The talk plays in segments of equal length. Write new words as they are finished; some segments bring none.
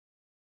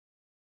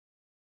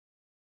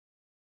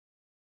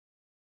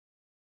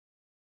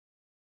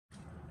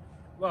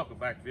Welcome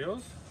back,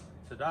 viewers.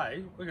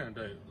 Today we're going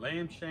to do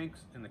lamb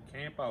shanks in the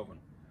camp oven.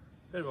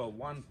 Bit of a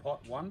one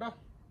pot wonder.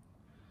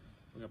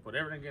 We're going to put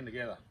everything in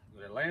together.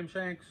 We've got lamb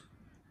shanks,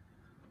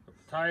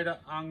 potato,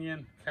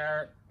 onion,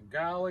 carrot,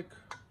 garlic,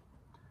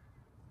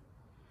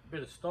 a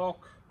bit of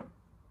stock,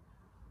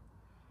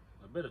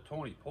 a bit of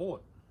tawny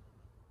port.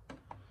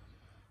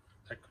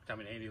 That could come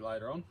in handy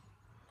later on.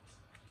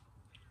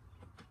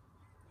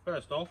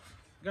 First off,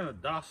 I'm going to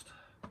dust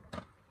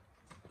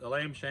the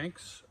lamb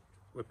shanks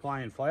with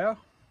plain flour.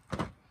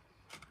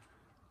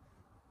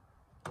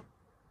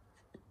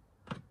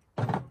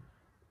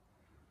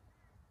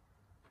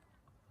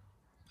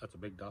 That's a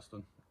big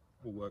dusting.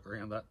 We'll work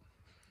around that.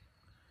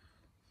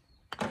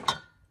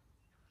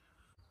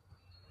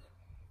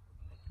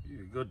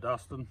 Good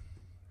dusting.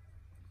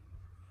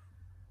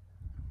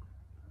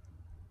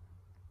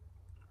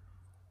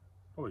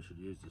 Probably should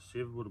use the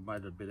sieve, would have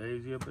made it a bit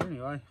easier, but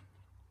anyway,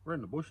 we're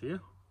in the bush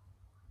here.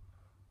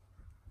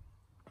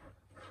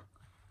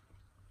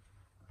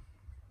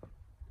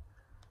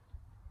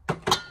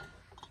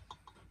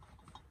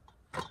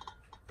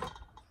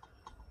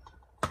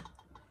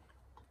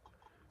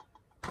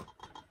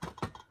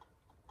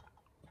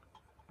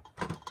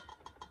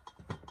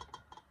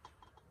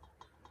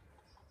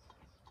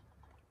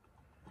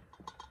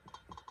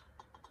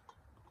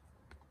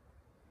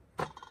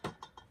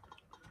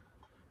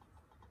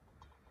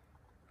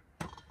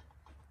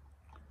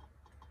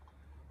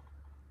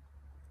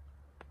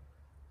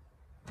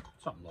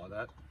 Something like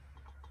that.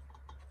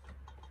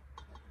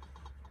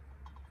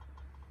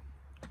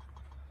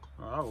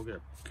 Alright, we'll get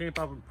a camp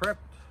oven prepped.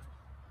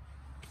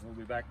 We'll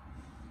be back.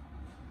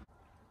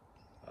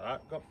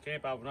 Alright, got the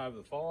camp oven over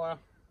the fire.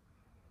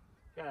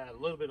 Gonna add a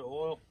little bit of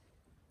oil.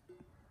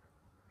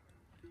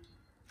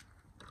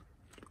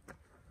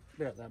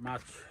 About that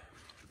much.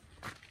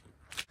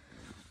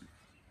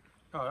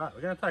 Alright,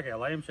 we're going to take our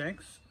lamb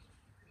shanks.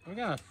 We're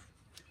going to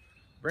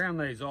brown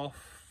these off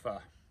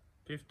for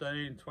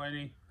 15,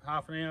 20,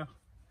 half an hour.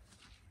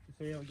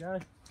 See how we go.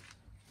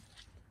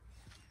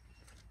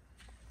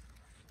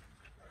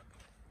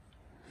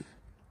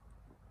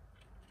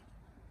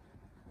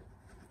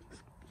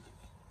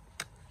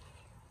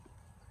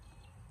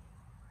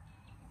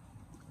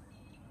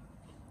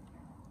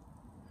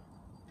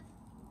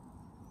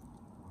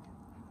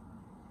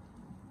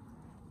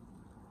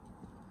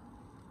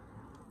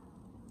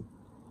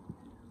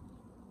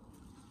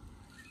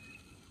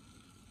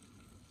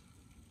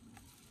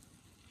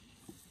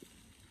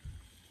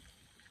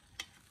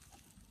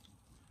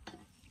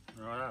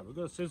 Alright, we've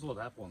got to sizzle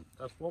that one.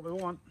 That's what we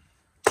want.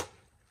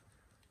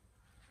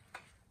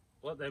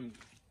 We'll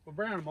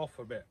brown them off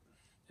for a bit.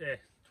 Yeah,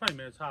 20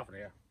 minutes, half an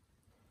hour.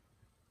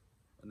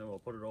 And then we'll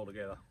put it all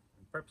together.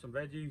 Prep some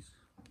veggies.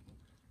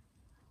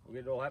 We'll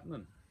get it all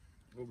happening.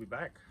 We'll be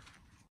back.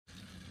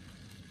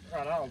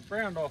 Right, I've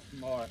browned off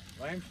my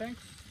lamb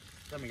shanks.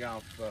 Let me go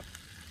off for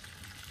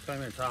 20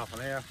 minutes, half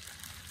an hour.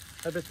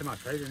 A bit too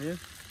much heat in here.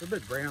 It's a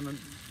bit brown and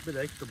a bit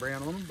extra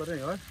brown on them, but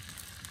anyway,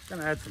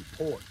 gonna add some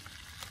port.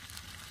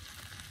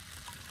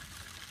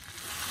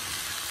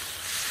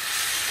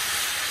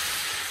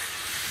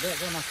 About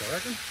that much, I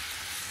reckon.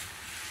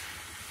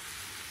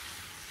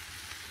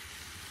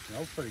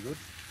 Smells pretty good.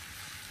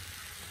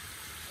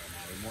 Oh no,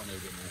 we might need a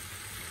bit more.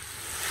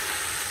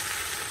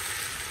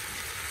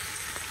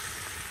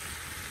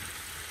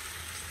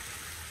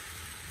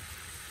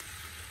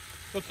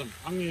 Put some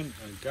onion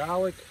and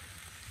garlic,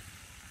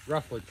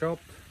 roughly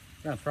chopped.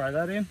 Gonna throw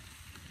that in.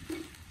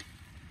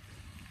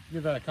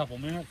 Give that a couple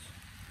minutes.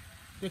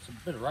 Get some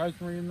bit of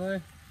rosemary in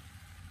there.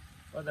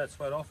 Let that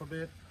sweat off a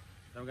bit.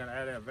 Then we're going to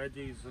add our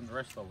veggies and the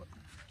rest of it.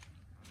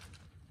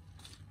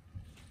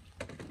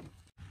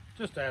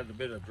 Just add a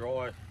bit of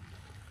dry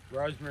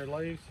rosemary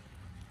leaves,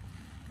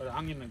 bit of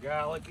onion and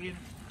garlic in.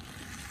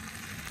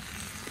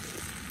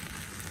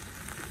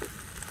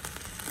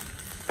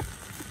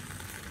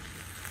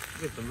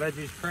 Get some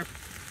veggies prepped.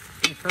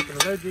 Finish prepping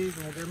the veggies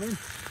and we'll get them in.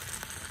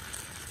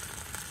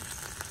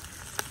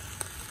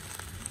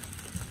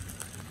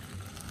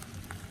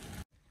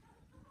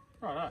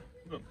 Right,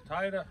 we've got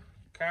potato,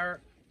 carrot.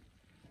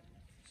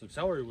 Some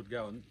celery would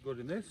go good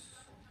in this.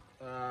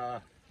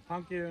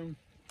 Pumpkin,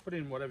 put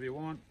in whatever you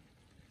want.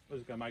 We're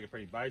just going to make it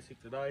pretty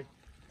basic today.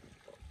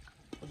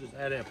 We'll just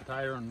add our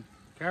potato and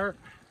carrot.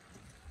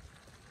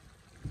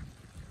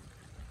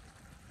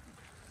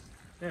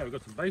 Yeah, we've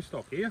got some beef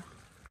stock here.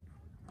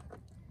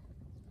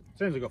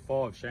 Seems we've got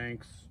 5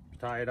 shanks,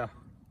 potato.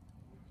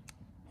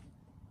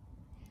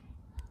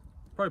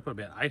 Probably put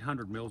about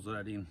 800 mils of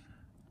that in.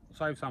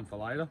 Save some for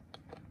later.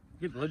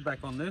 Get the lid back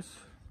on this.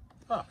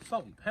 Ah,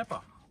 salt and pepper.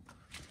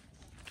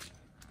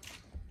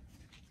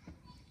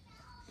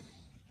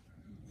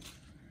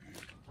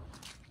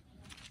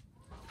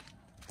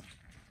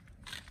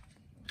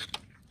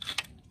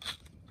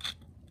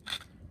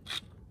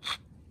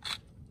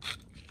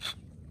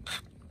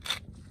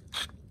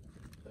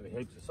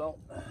 Heaps of salt.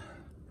 A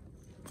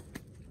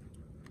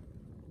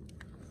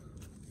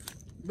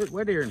bit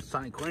wet here in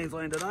sunny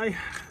Queensland today.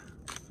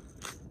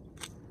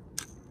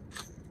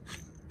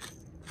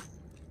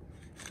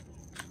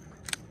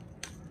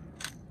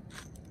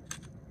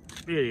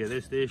 beauty of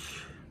this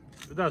dish,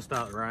 if it does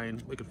start to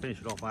rain, we can finish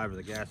it off over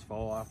the gas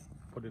fire,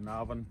 put it in the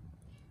oven.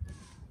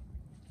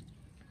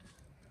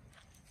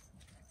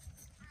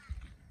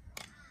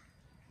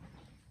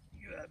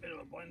 Give that a bit of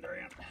a blend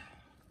around.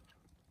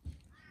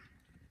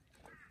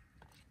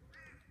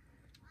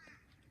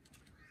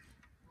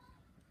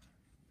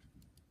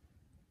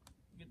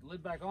 Get the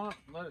lid back on it,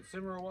 let it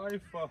simmer away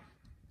for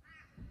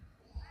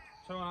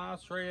 2.5,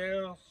 3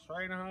 hours,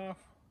 3.5.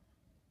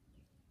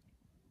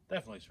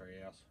 Definitely 3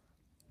 hours.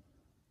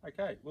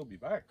 Okay, we'll be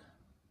back.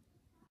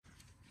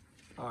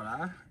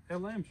 Alright, our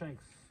lamb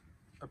shanks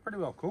are pretty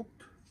well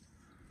cooked.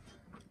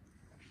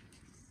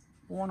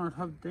 Why not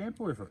have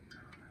damper with it?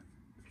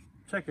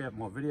 Check out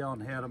my video on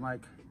how to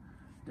make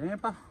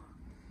damper.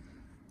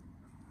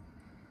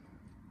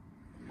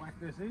 Whack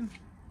this in,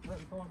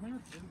 35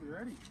 minutes, it'll be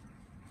ready.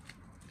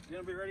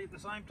 It'll be ready at the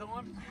same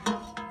time.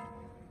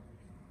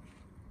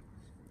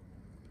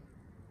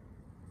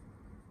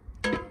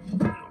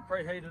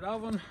 Preheated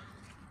oven,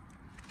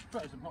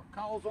 throw some hot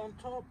coals on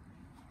top.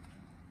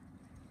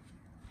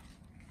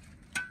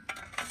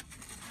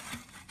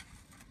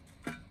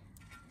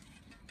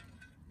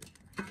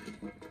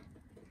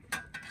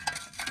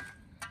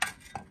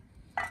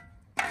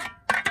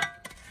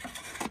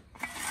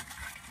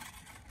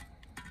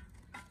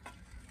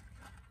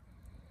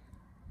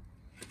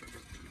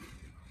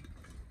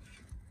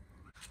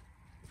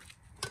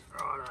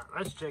 Right,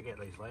 let's check out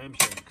these lamb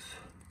shanks.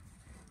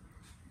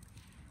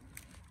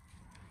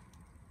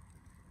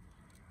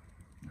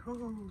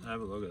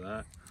 Have a look at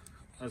that.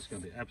 That's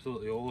going to be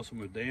absolutely awesome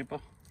with damper.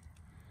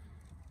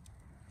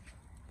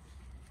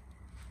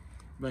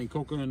 Been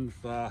cooking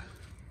for,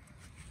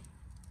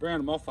 brown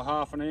them off for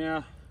half an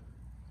hour.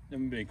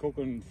 Then we've been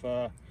cooking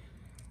for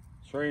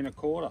 3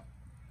 1/4.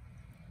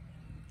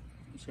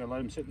 Just going to let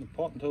them sit in the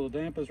pot until the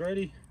damper's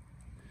ready.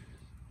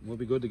 We'll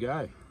be good to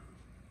go.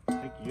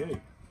 Thank you.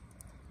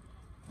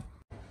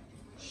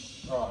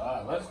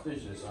 Right, let's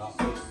dish this up.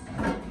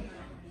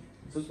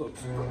 This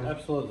looks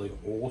absolutely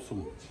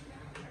awesome.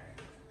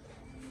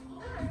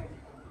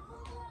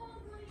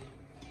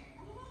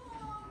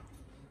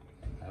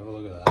 Have a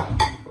look at that.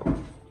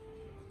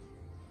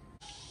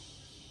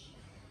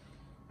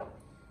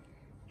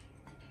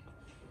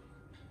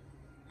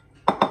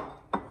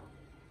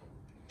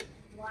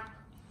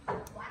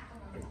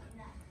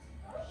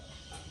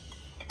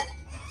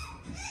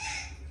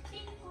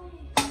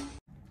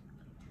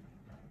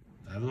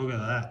 Have a look at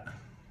that.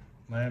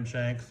 Lamb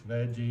shanks,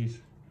 veggies,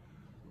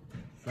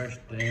 fresh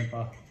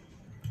damper.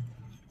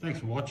 Thanks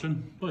for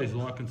watching. Please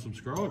like and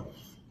subscribe.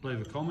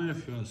 Leave a comment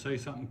if you want to see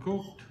something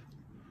cooked.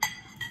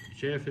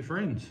 Share with your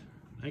friends.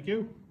 Thank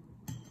you.